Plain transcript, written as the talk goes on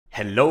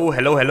Hello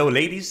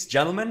ladies,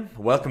 gentlemen,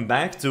 welcome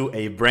back to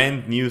a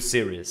brand new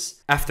series.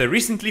 After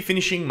recently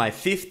finishing my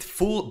 5th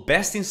full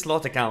best in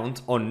slot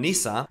account on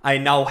Nissa, I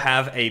now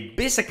have a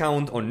Bis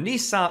account on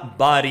Nissa,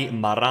 Bari,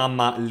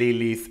 Marama,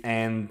 Lilith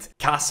and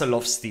Castle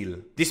of Steel.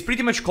 This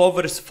pretty much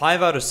covers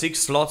 5 out of 6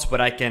 slots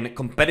where I can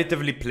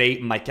competitively play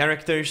my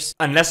characters,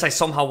 unless I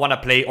somehow wanna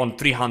play on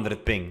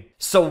 300 ping.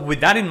 So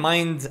with that in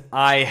mind,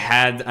 I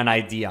had an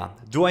idea.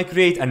 Do I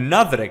create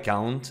another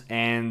account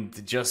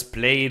and just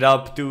play it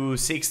up to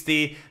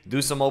 60,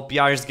 do some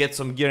OPRs, get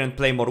some gear and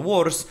play more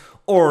wars?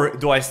 Or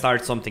do I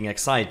start something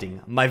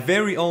exciting? My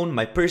very own,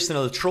 my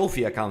personal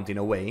trophy account in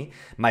a way,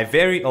 my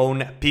very own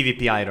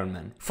PvP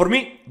Ironman. For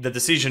me, the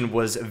decision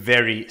was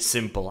very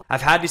simple.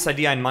 I've had this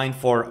idea in mind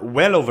for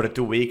well over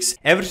 2 weeks.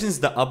 Ever since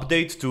the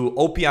update to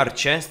OPR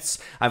chests,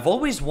 I've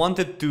always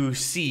wanted to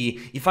see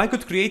if I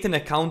could create an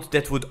account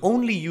that would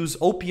only use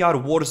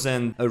OPR wars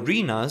and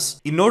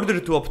arenas in order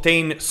to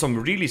obtain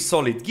some really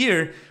solid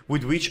gear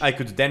with which I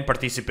could then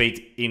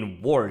participate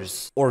in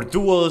wars or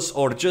duels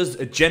or just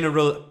a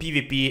general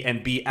PvP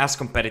and be as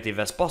competitive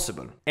as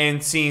possible.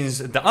 And since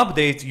the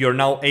update, you're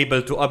now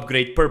able to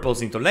upgrade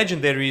purples into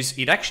legendaries,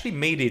 it actually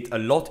made it a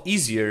lot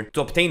easier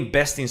to obtain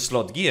best in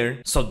slot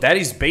gear. So that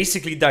is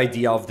basically the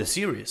idea of the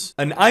series.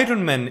 An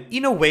Ironman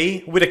in a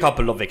way with a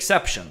couple of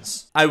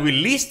exceptions. I will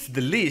list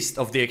the list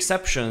of the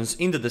exceptions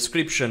in the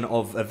description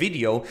of a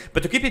video,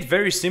 but to keep it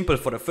very simple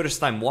for a first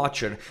time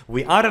watcher,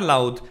 we are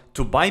allowed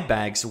to buy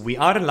bags, we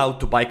are allowed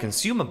to buy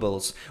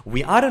consumables,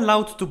 we are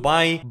allowed to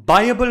buy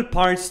buyable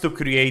parts to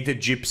create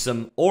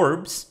gypsum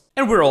orbs,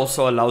 and we're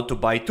also allowed to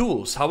buy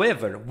tools.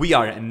 However, we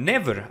are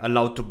never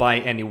allowed to buy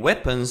any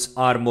weapons,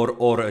 armor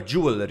or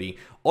jewelry.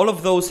 All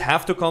of those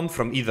have to come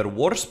from either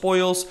war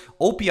spoils,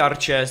 OPR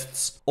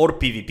chests or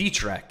PvP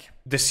track.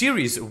 The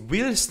series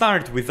will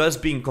start with us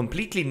being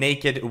completely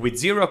naked with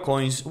 0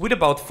 coins with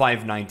about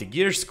 590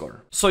 gear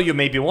score. So you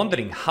may be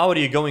wondering, how are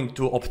you going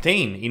to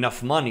obtain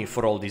enough money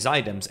for all these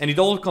items? And it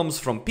all comes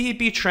from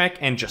PvP track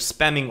and just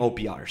spamming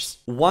OPRs.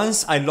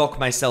 Once I lock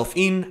myself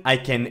in, I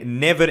can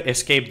never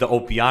escape the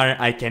OPR,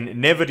 I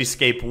can never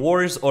escape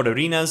wars or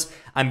arenas.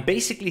 I'm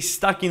basically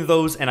stuck in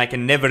those and I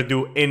can never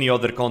do any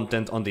other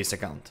content on this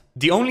account.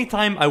 The only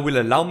time I will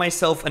allow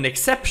myself an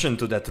exception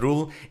to that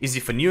rule is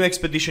if a new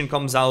expedition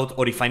comes out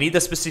or if I need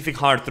a specific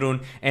heart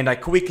rune and I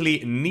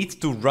quickly need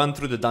to run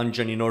through the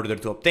dungeon in order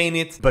to obtain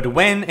it. But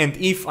when and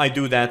if I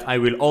do that, I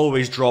will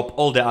always drop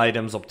all the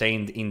items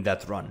obtained in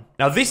that run.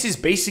 Now this is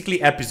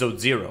basically episode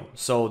 0,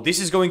 so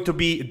this is going to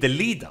be the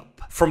lead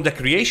up from the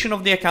creation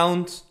of the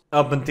account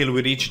up until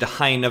we reach the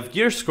high enough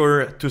gear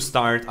score to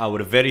start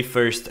our very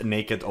first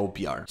naked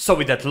OPR. So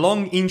with that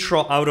long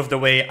intro out of the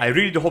way, I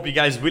really do hope you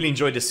guys will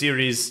enjoy the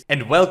series,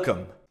 and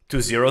welcome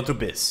to To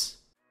Bis.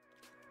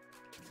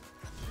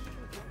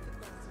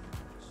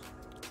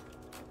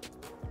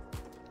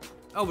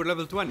 Oh, we're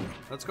level 20.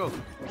 Let's go.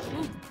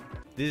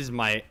 This is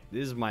my,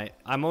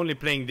 I'm only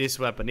playing this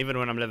weapon even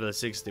when I'm level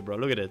 60, bro.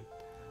 Look at it.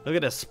 Look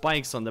at the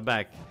spikes on the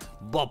back.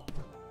 Bop.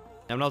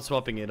 I'm not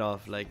swapping it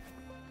off, like.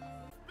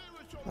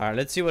 Alright,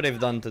 let's see what they've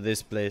done to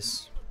this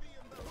place.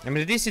 I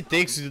mean, it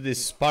takes you to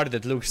this part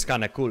that looks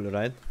kinda cool,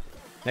 right?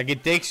 Like,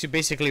 it takes you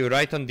basically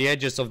right on the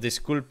edges of this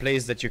cool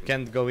place that you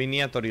can't go in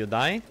yet or you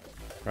die.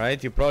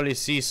 Right? You probably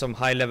see some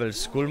high-level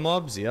school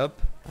mobs, yep.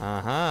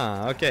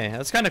 Okay,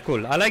 that's kinda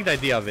cool. I like the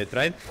idea of it,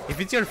 right? If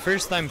it's your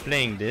first time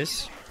playing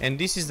this, and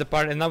this is the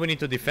part, and now we need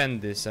to defend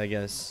this, I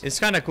guess. It's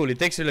kinda cool. It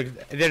takes you,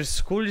 like, there's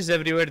schools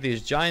everywhere,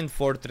 this giant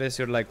fortress,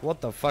 you're like,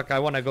 what the fuck, I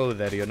wanna go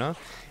there, you know?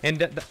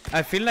 And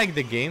I feel like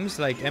the games,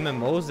 like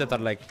MMOs that are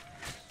like,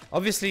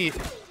 obviously,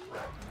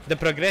 the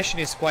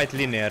progression is quite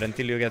linear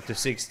until you get to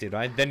 60,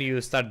 right? Then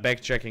you start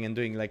backtracking and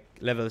doing, like,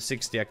 level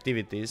 60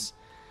 activities.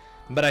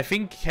 But I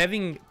think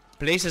having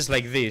places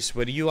like this,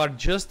 where you are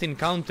just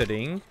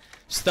encountering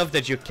stuff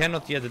that you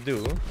cannot yet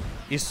do,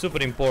 is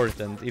super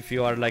important if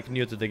you are, like,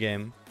 new to the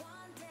game.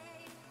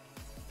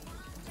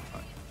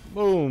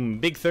 Boom,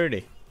 big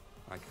 30.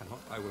 I cannot.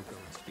 I will go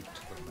and speak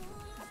to them.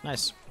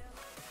 Nice.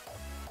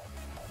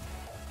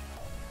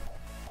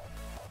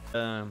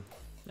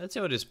 Let's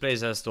see what this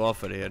place has to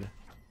offer here.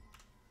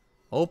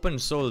 Open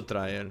soul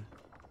trial.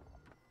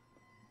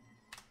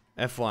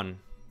 F1.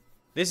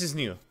 This is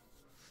new.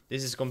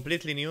 This is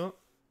completely new.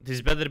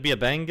 This better be a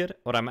banger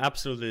or I'm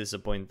absolutely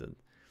disappointed.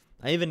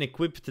 I even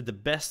equipped the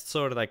best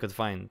sword I could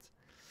find.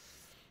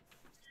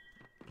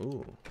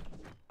 Ooh.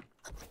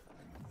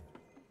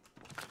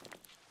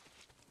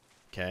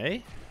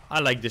 Okay. I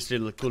like this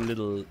little cool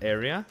little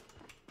area.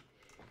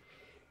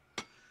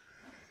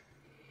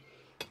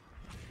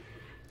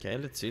 Okay,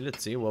 let's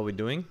see what we're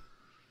doing.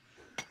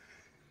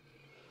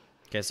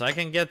 Okay, so I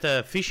can get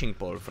a fishing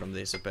pole from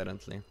this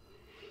apparently.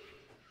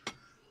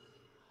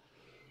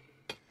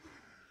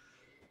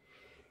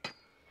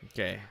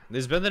 Okay,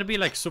 this better be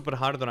like super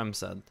hard or I'm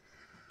sad.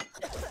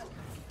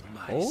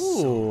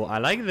 Oh, I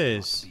like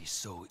this. Be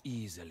so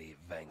easily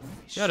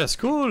vanquished. Yeah, that's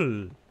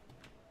cool.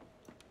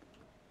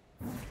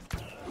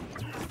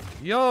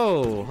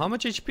 Yo, how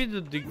much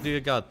HP do you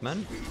got,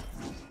 man?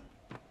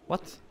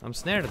 What? I'm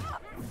snared.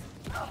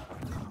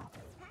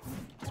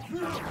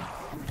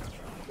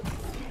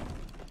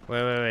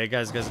 Wait,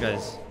 guys.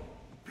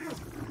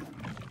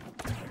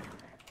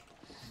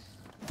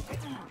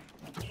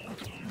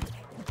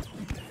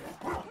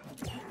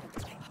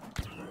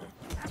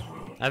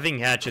 I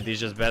think Hatchet is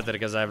just better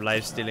because I have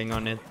life stealing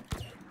on it.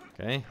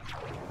 Okay.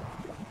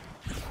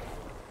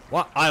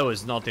 What? I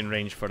was not in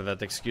range for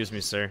that, excuse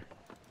me, sir.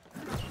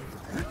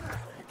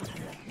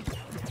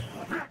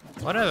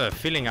 What I have a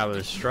feeling I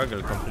will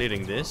struggle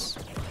completing this.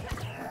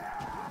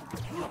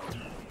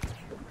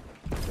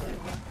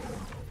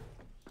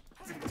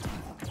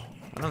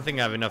 I don't think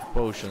I have enough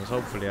potions,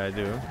 hopefully I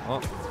do.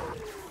 Oh.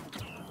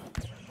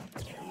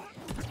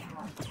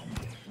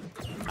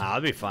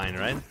 I'll be fine,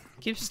 right?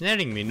 Keep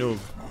snaring me, noob.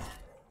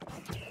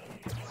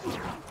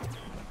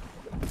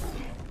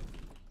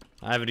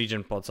 I have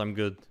regen pots, I'm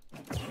good.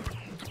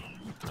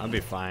 I'll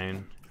be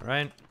fine,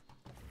 right?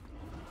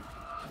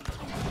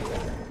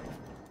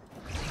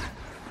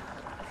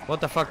 What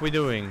the fuck we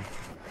doing?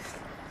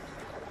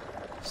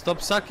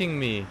 Stop sucking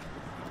me.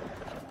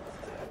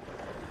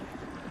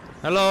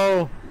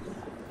 Hello?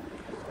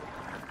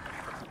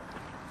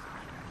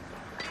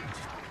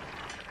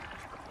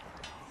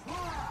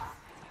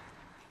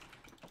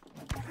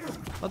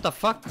 What the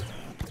fuck?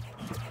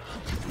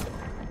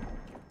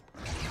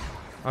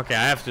 Okay,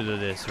 I have to do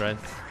this, right?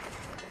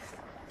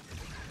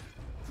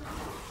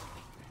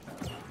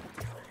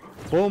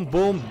 Boom,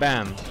 boom,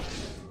 bam.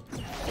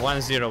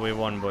 1-0 we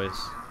won, boys.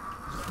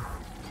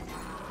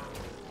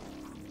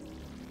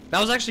 That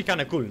was actually kind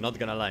of cool, not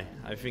gonna lie.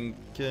 I think...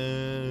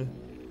 I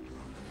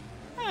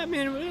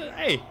mean,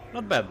 hey,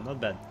 not bad,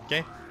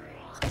 okay?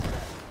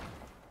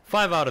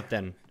 5 out of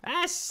 10.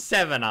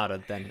 7 out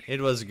of 10.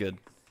 It was good.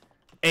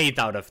 8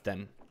 out of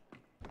 10.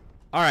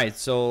 Alright,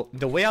 so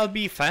the way I'll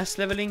be fast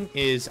leveling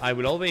is I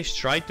will always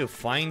try to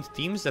find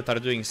teams that are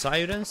doing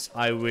sirens.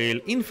 I will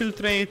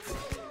infiltrate,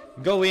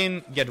 go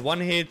in, get one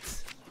hit.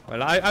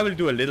 Well, I will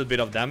do a little bit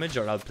of damage,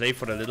 or I'll play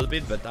for a little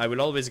bit, but I will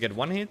always get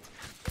one hit.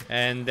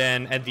 And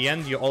then at the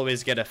end, you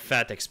always get a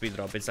fat XP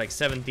drop. It's like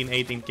 17,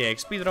 18k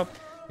XP drop.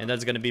 And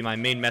that's gonna be my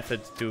main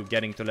method to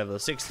getting to level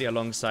 60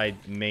 alongside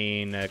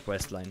main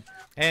quest line.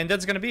 And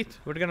that's gonna be it.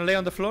 We're gonna lay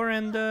on the floor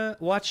and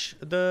watch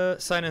the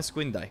Silent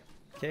Squid die.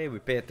 Okay, we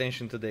pay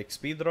attention to the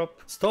XP drop.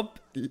 Stop,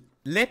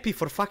 Leppy,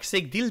 for fuck's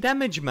sake, deal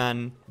damage,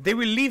 man. They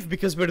will leave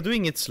because we're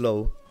doing it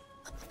slow.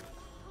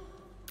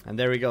 And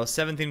there we go,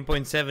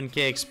 17.7k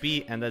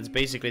XP, and that's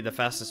basically the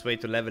fastest way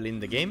to level in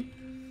the game.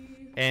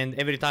 And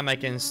every time I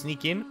can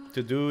sneak in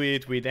to do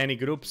it with any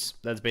groups,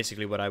 that's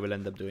basically what I will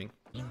end up doing.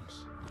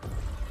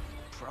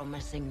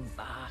 Promising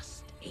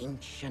vast,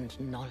 ancient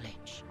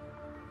knowledge.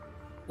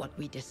 What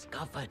we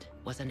discovered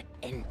was an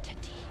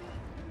entity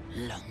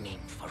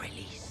longing for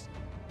release.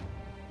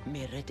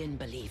 Mirrodin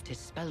believed his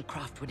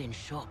spellcraft would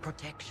ensure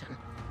protection.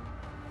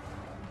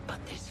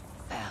 But this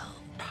fell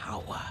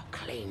power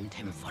claimed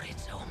him for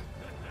its own.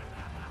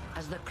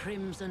 As the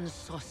Crimson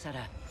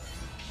Sorcerer,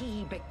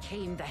 he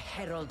became the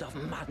Herald of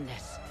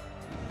Madness.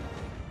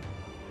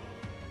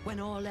 When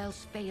all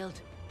else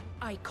failed,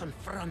 I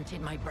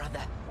confronted my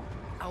brother.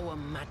 Our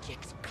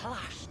magics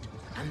clashed,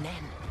 and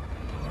then...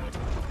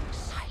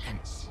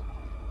 silence.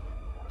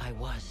 I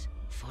was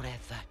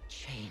forever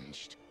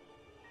changed.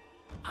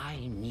 I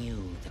knew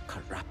the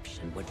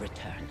corruption would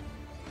return.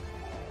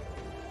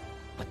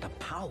 But the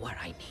power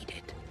I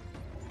needed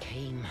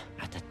came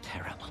at a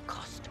terrible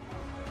cost.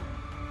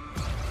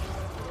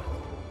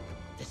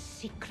 The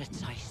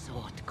secrets I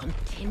sought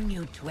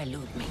continued to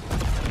elude me.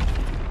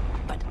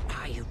 But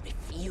I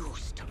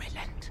refused to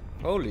relent.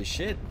 Holy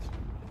shit.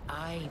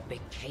 I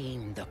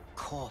became the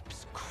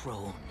Corpse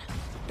Crone,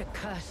 the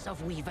curse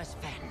of Weaver's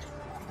Fen,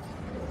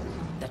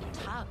 the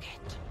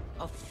target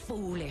of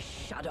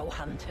foolish shadow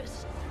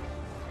hunters.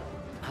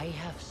 I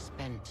have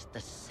spent the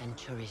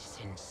century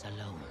since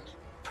alone,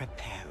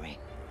 preparing.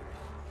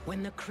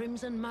 When the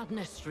Crimson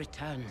Madness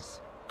returns,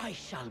 I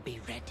shall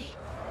be ready.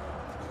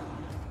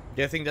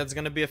 Do you think that's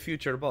gonna be a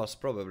future boss?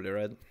 Probably,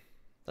 right?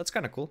 That's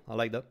kinda cool, I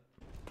like that.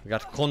 We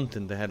got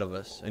content ahead of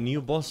us, a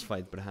new boss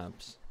fight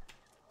perhaps.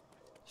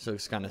 So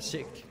it's kinda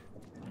sick.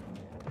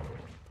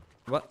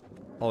 What?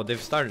 Oh,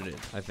 they've started it,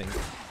 I think.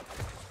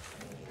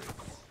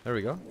 There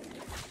we go.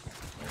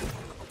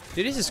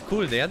 Dude, this is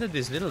cool, they added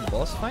these little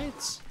boss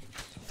fights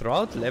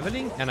throughout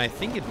leveling, and I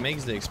think it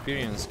makes the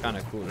experience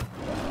kinda cool.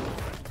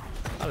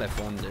 I'll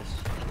F1 this.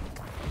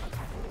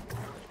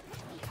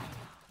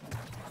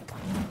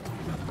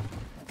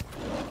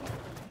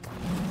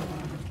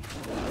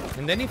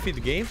 And then if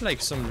it gave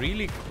like some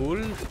really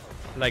cool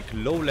like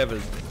low level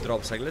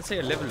drops, like let's say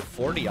a level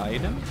 40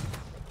 item,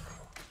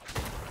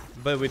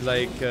 but with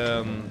like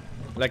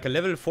a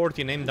level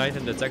 40 named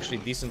item that's actually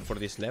decent for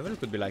this level,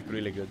 could be like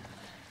really good.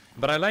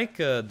 But I like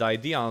the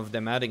idea of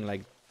them adding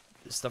like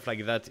stuff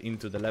like that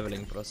into the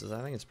leveling process.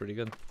 I think it's pretty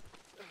good.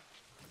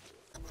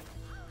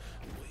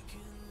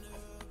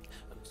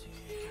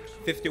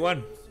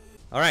 51.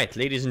 Alright,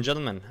 ladies and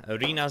gentlemen,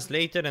 arenas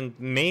later and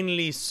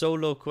mainly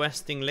solo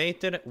questing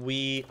later.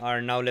 We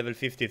are now level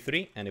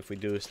 53, and if we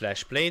do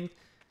 /played,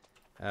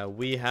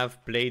 we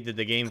have played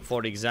the game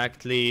for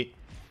exactly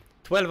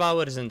 12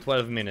 hours and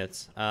 12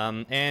 minutes.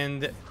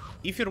 And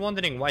if you're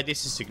wondering why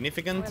this is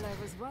significant,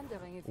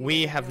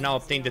 we have now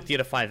obtained the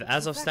tier 5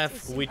 Azov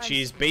staff, which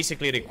is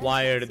basically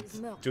required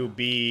to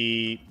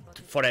be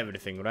for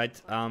everything,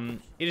 right?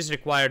 It is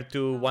required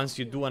to, once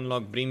you do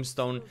unlock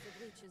Brimstone,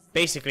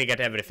 basically get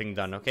everything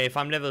done, okay? If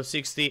I'm level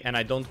 60 and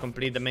I don't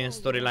complete the main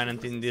storyline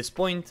until this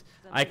point,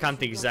 I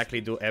can't exactly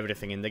do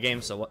everything in the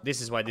game, so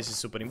this is why this is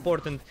super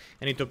important,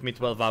 and it took me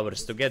 12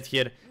 hours to get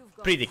here,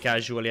 pretty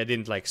casually. I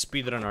didn't like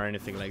speedrun or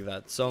anything like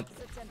that, so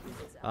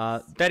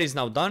that is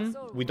now done.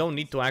 We don't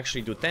need to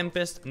actually do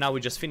Tempest, now we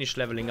just finish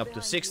leveling up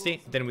to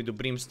 60, then we do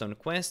Brimstone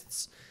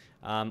quests,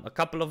 a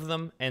couple of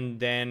them, and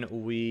then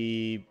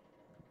we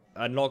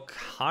unlock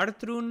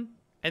Heartrune,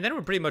 and then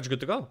we're pretty much good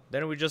to go.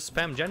 Then we just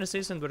spam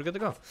Genesis and we're good to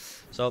go.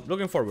 So,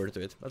 looking forward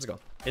to it. Let's go.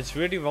 It's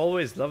weird you've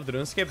always loved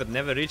RuneScape but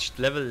never reached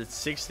level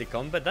 60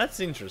 combat. That's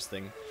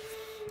interesting.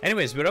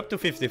 Anyways, we're up to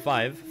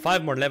 55.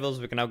 5 more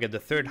levels. We can now get the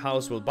 3rd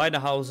house. We'll buy the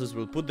houses.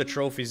 We'll put the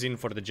trophies in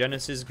for the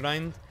Genesis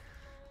grind.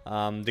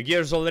 The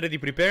gear is already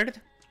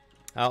prepared.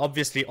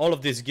 Obviously, all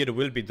of this gear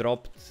will be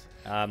dropped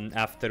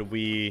after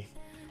we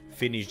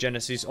finish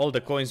Genesis. All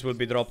the coins will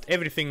be dropped.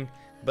 Everything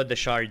but the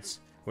shards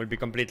will be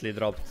completely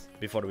dropped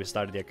before we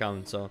start the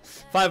account. So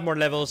 5 more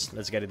levels,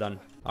 let's get it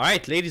done.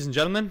 Alright, ladies and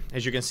gentlemen,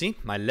 as you can see,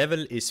 my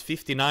level is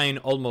 59,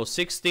 almost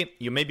 60.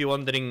 You may be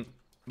wondering,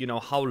 you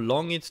know, how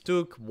long it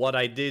took, what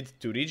I did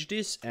to reach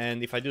this,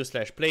 and if I do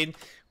 /played,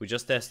 we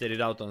just tested it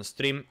out on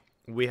stream.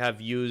 We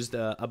have used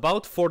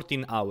about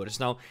 14 hours.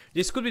 Now,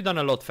 this could be done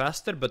a lot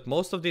faster, but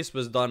most of this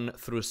was done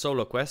through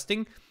solo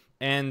questing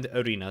and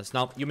arenas.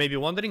 Now, you may be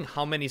wondering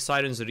how many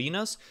Sirens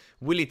arenas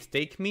will it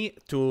take me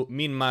to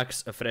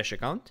min-max a fresh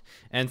account,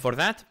 and for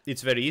that,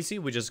 it's very easy.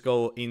 We just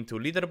go into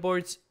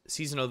leaderboards,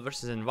 seasonal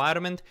versus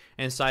environment,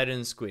 and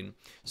Sirens Queen.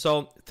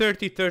 So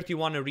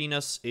 30-31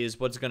 arenas is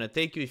what's gonna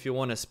take you if you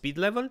want a speed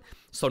level,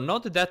 so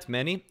not that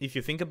many. If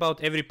you think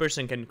about, every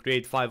person can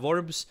create 5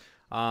 orbs.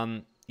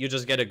 You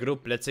just get a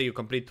group, let's say you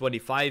complete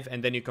 25,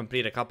 and then you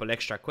complete a couple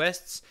extra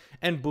quests,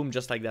 and boom,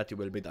 just like that you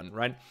will be done,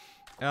 right?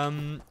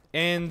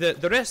 And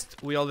the rest,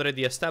 we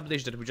already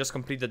established that we just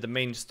completed the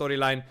main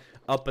storyline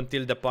up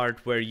until the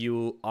part where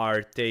you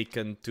are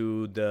taken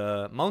to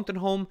the mountain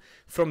home.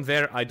 From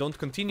there, I don't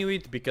continue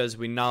it because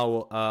we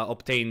now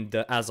obtained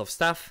the Azov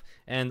staff,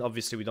 and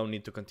obviously we don't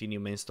need to continue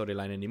main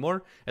storyline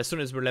anymore. As soon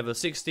as we're level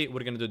 60,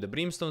 we're gonna do the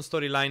Brimstone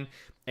storyline,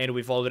 and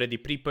we've already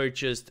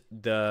pre-purchased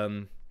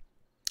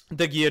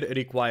the gear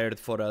required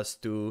for us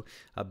to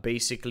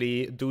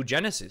basically do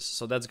Genesis.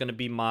 So that's gonna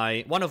be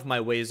one of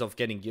my ways of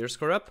getting gear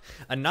score up.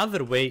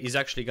 Another way is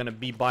actually gonna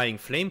be buying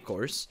flame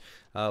cores,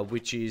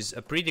 which is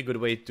a pretty good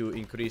way to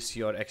increase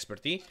your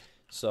expertise.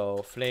 So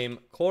flame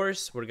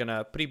cores, we're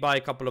gonna pre-buy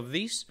a couple of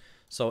these.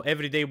 So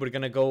every day we're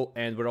gonna go,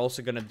 and we're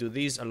also gonna do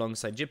these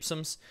alongside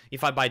gypsums.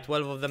 If I buy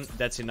 12 of them,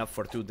 that's enough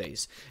for 2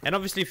 days. And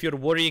obviously, if you're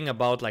worrying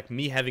about like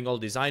me having all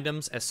these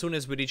items, as soon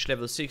as we reach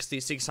level 60,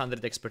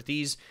 600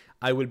 expertise,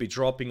 I will be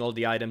dropping all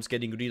the items,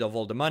 getting rid of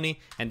all the money,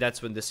 and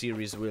that's when the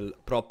series will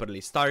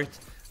properly start.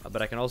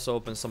 But I can also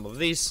open some of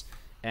these,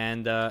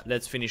 and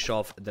let's finish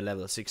off the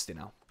level 60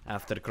 now.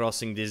 After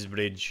crossing this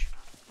bridge,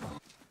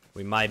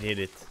 we might hit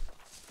it.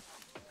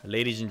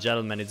 Ladies and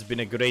gentlemen, it's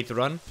been a great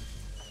run.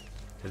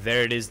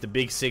 There it is, the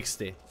big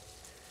 60.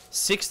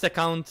 6th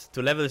account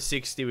to level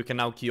 60. We can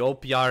now queue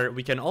OPR.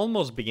 We can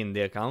almost begin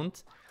the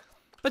account.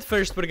 But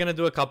first, we're gonna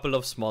do a couple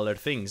of smaller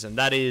things. And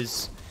that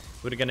is,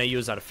 we're gonna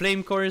use our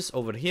flame cores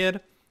over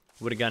here.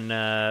 We're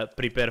gonna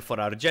prepare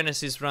for our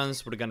Genesis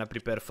runs. We're gonna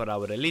prepare for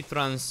our Elite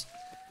runs.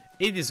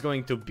 It is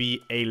going to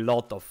be a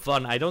lot of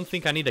fun. I don't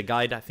think I need a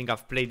guide. I think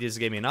I've played this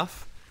game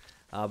enough.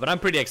 But I'm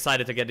pretty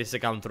excited to get this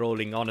account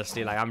rolling,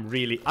 honestly. Like,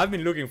 I've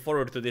been looking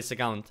forward to this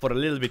account for a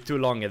little bit too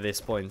long at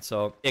this point.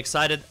 So,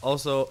 excited.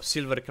 Also,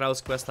 Silver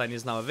Kraus questline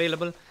is now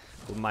available.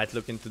 We might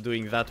look into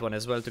doing that one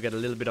as well to get a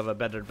little bit of a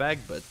better bag.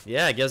 But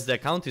yeah, I guess the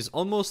account is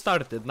almost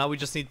started. Now we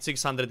just need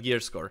 600 gear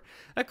score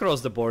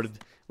across the board,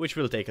 which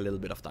will take a little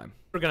bit of time.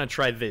 We're gonna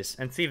try this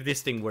and see if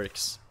this thing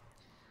works.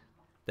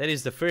 That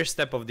is the first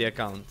step of the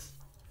account.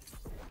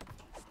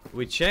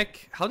 We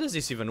check. How does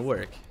this even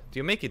work? Do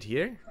you make it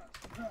here?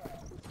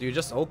 Do you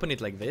just open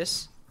it like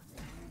this?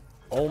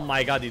 Oh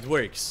my god, it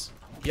works.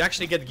 You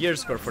actually get gear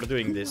score for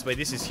doing this. Wait,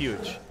 this is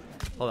huge.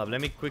 Hold up,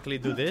 let me quickly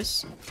do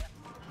this.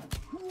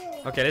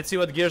 Okay, let's see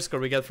what gear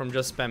score we get from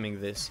just spamming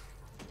this.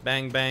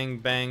 Bang, bang,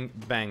 bang,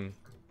 bang.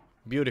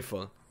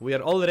 Beautiful. We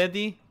are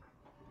already...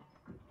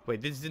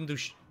 Wait, this didn't do...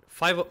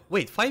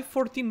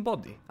 514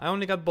 body. I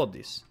only got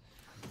bodies.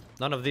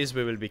 None of these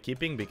we will be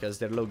keeping because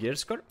they're low gear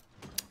score.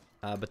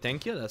 But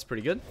thank you, that's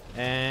pretty good.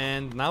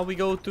 And now we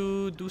go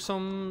to do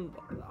some...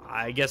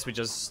 I guess we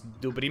just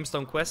do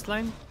Brimstone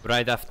questline.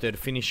 Right after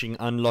finishing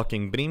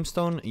unlocking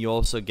Brimstone, you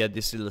also get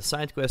this little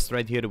side quest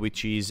right here,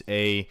 which is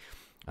a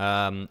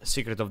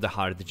Secret of the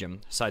Heart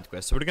Gem side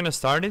quest. So we're gonna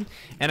start it,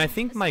 and I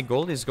think my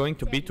goal is going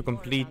to be to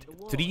complete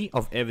 3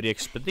 of every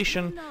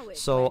expedition,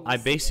 so I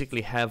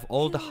basically have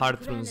all the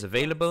heart runes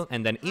available,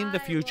 and then in the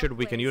future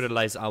we can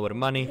utilize our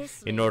money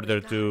in order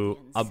to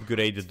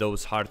upgrade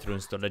those heart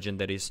runes to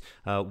legendaries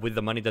with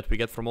the money that we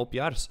get from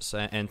OPRs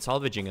and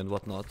salvaging and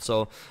whatnot.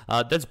 So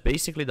that's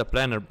basically the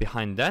planner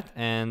behind that,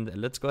 and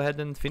let's go ahead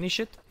and finish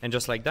it. And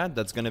just like that,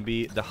 that's gonna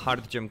be the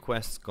heart gem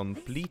quest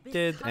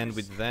completed, and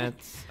with that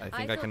I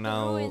think I can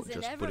now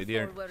just put it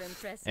here.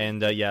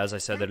 And yeah, as I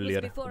said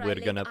earlier, we're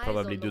gonna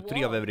probably do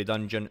 3 of every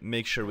dungeon,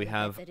 make sure we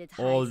have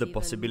all the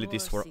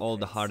possibilities for all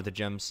the hard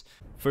gems.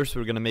 First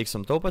we're gonna make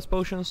some topaz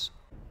potions,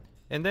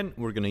 and then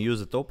we're gonna use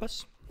the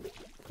topaz,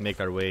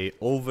 make our way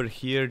over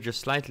here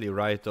just slightly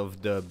right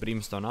of the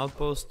Brimstone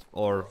outpost,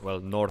 or well,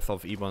 north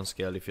of Ebon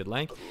Scale if you'd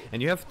like.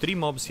 And you have 3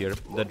 mobs here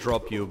that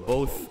drop you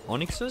both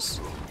onyxes.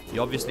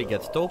 You obviously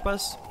get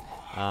topaz,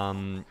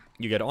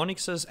 you get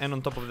onyxes, and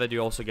on top of that you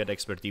also get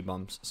expertise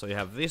bombs. So you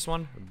have this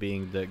one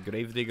being the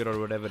gravedigger or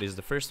whatever is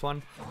the first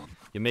one.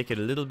 You make it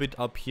a little bit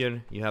up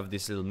here, you have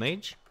this little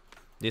mage.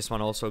 This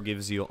one also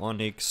gives you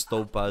onyx,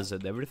 topaz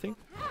and everything.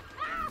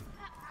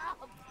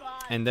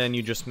 And then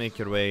you just make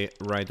your way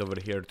right over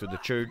here to the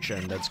church,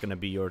 and that's gonna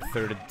be your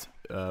third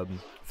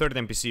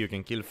NPC you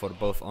can kill for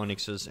both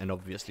onyxes and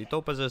obviously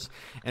topazes.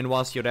 And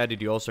whilst you're at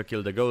it, you also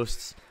kill the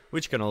ghosts,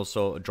 which can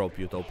also drop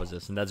you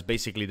topazes. And that's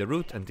basically the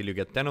route until you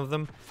get 10 of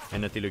them,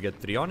 and until you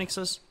get 3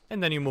 onyxes.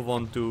 And then you move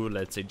on to,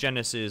 let's say,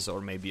 Genesis, or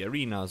maybe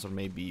arenas, or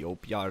maybe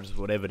OPRs,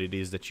 whatever it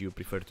is that you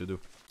prefer to do.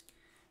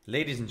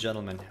 Ladies and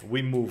gentlemen,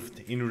 we moved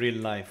in real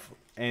life,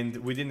 and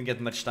we didn't get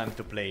much time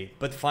to play,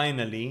 but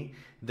finally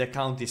the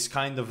account is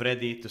kind of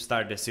ready to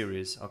start the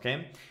series,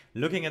 okay?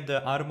 Looking at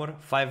the armor,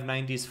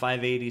 590s,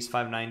 580s,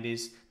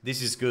 590s,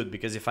 this is good,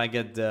 because if I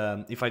get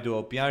if I do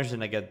OPRs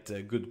and I get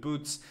good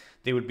boots,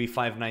 they would be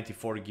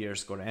 594 gear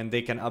score, and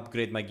they can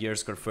upgrade my gear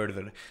score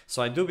further.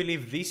 So I do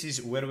believe this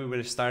is where we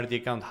will start the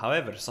account.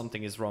 However,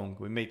 something is wrong.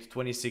 We made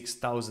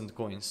 26,000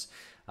 coins.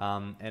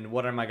 And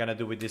what am I gonna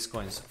do with these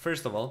coins?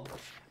 First of all,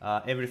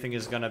 everything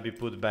is gonna be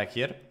put back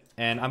here,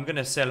 and I'm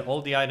gonna sell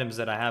all the items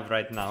that I have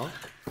right now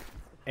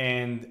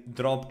and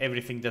drop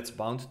everything that's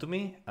bound to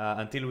me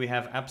until we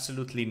have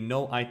absolutely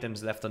no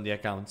items left on the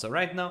account. So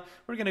right now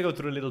we're gonna go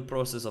through a little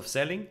process of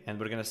selling, and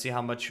we're gonna see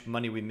how much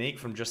money we make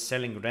from just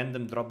selling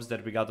random drops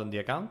that we got on the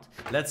account.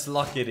 Let's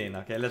lock it in,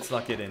 okay? Let's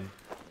lock it in.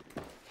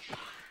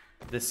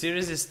 The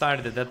series is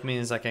started. That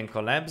means I can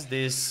collapse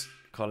this.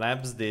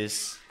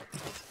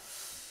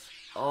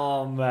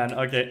 Oh man,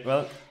 okay,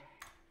 well,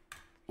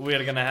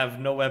 we're gonna have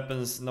no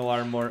weapons, no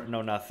armor,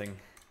 no nothing.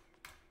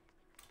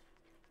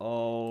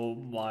 Oh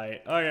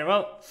my, okay,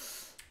 well,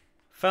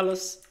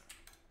 fellas.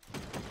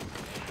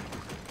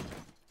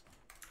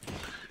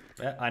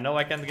 Yeah, I know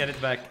I can't get it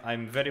back,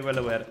 I'm very well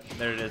aware.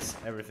 There it is,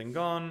 everything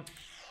gone.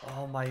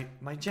 Oh my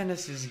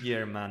Genesis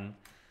gear, man.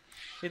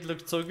 It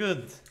looked so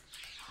good.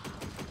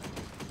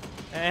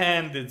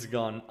 And it's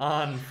gone,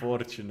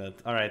 unfortunate.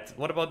 Alright,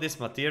 what about this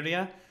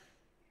materia?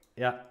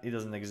 Yeah, it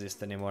doesn't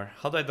exist anymore.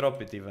 How do I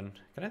drop it even?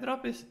 Can I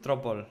drop it?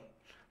 Drop all.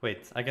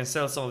 Wait, I can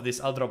sell some of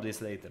this. I'll drop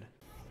this later.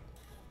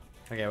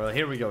 Okay, well,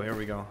 here we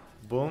go.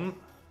 Boom.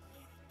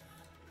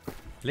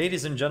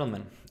 Ladies and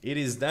gentlemen, it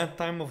is that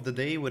time of the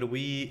day where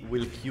we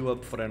will queue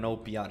up for an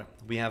OPR.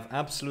 We have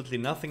absolutely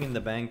nothing in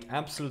the bank,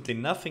 absolutely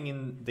nothing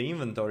in the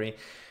inventory,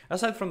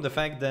 aside from the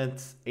fact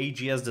that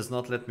AGS does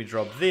not let me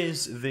drop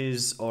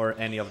this, or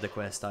any of the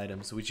quest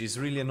items, which is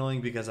really annoying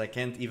because I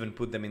can't even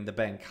put them in the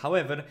bank.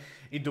 However,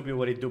 it do be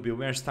what it do be.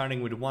 We're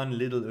starting with one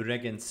little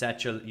regent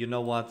satchel. You know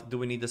what? Do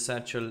we need a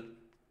satchel?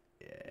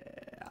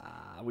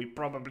 We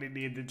probably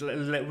need it.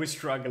 We're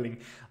struggling.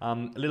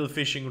 Little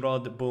fishing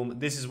rod, boom.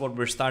 This is what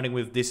we're starting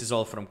with. This is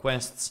all from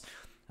quests.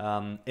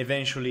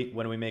 Eventually,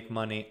 when we make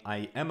money,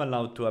 I am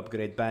allowed to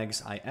upgrade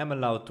bags. I am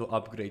allowed to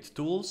upgrade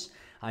tools.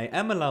 I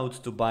am allowed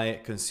to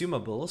buy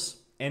consumables,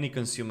 any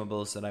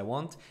consumables that I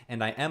want,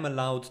 and I am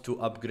allowed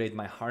to upgrade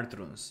my heart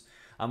runes.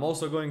 I'm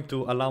also going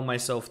to allow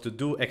myself to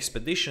do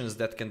expeditions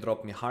that can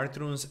drop me heart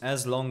runes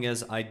as long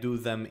as I do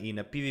them in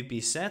a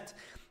PvP set,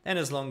 and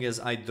as long as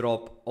I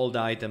drop all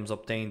the items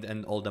obtained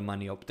and all the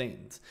money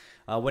obtained.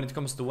 When it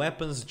comes to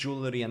weapons,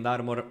 jewelry and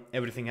armor,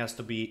 everything has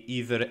to be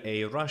either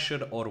a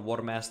rusher or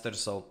war master,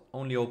 so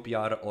only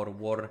OPR or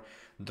war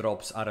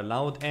drops are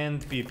allowed,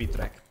 and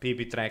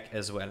PvP track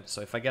as well.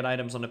 So if I get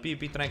items on a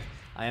PvP track,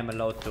 I am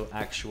allowed to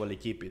actually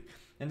keep it.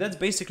 And that's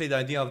basically the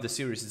idea of the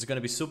series. It's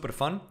gonna be super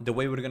fun. The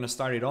way we're gonna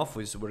start it off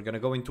is we're gonna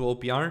go into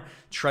OPR,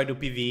 try to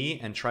PvE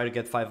and try to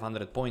get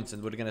 500 points,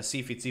 and we're gonna see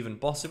if it's even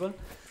possible.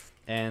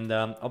 And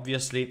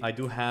obviously I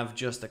do have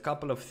just a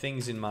couple of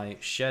things in my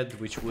shed,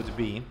 which would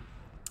be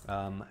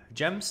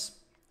gems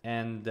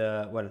and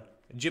well,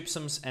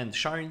 gypsums and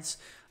shards.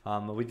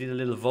 We did a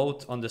little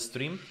vote on the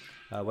stream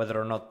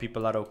whether or not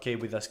people are okay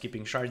with us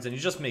keeping shards, and it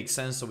just makes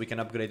sense so we can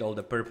upgrade all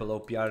the purple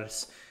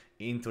OPRs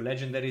into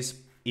legendaries.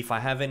 If I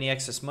have any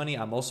excess money,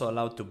 I'm also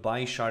allowed to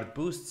buy shard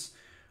boosts,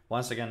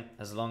 once again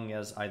as long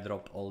as I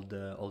drop all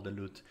the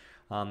loot.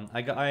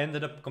 I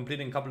ended up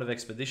completing a couple of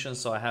expeditions,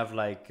 so I have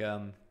like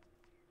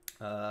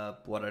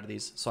what are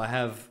these? So I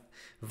have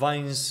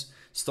Vines,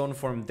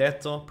 Stoneform,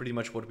 Detto, pretty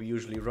much what we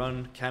usually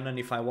run. Cannon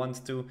if I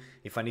want to.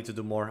 If I need to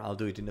do more, I'll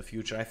do it in the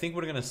future. I think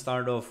we're gonna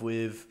start off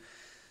with,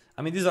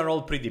 I mean, these are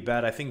all pretty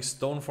bad. I think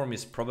Stoneform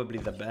is probably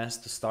the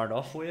best to start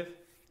off with,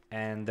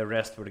 and the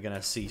rest we're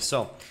gonna see.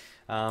 So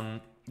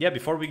yeah,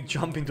 before we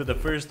jump into the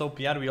first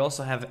OPR, we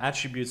also have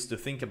attributes to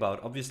think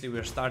about. Obviously,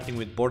 we're starting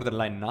with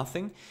borderline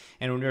nothing,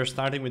 and when we're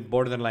starting with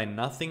borderline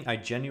nothing, I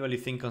genuinely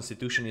think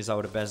Constitution is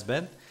our best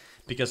bet,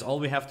 because all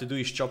we have to do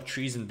is chop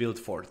trees and build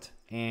fort.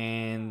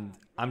 And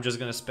I'm just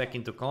gonna spec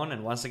into con,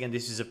 and once again,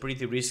 this is a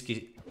pretty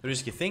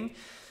risky thing,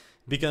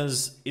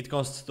 because it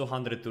costs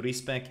 200 to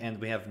respec and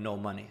we have no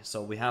money.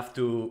 So we have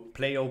to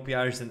play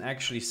OPRs and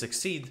actually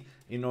succeed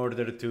in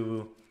order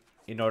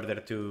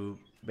to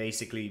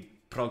basically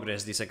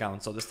progress this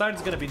account. So the start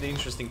is gonna be the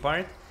interesting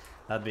part.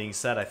 That being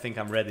said, I think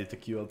I'm ready to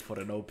queue up for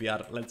an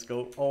OPR. Let's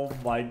go. Oh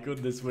my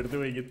goodness, we're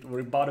doing it.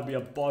 We're about to be a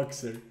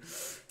boxer.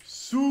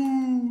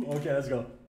 Okay, let's go.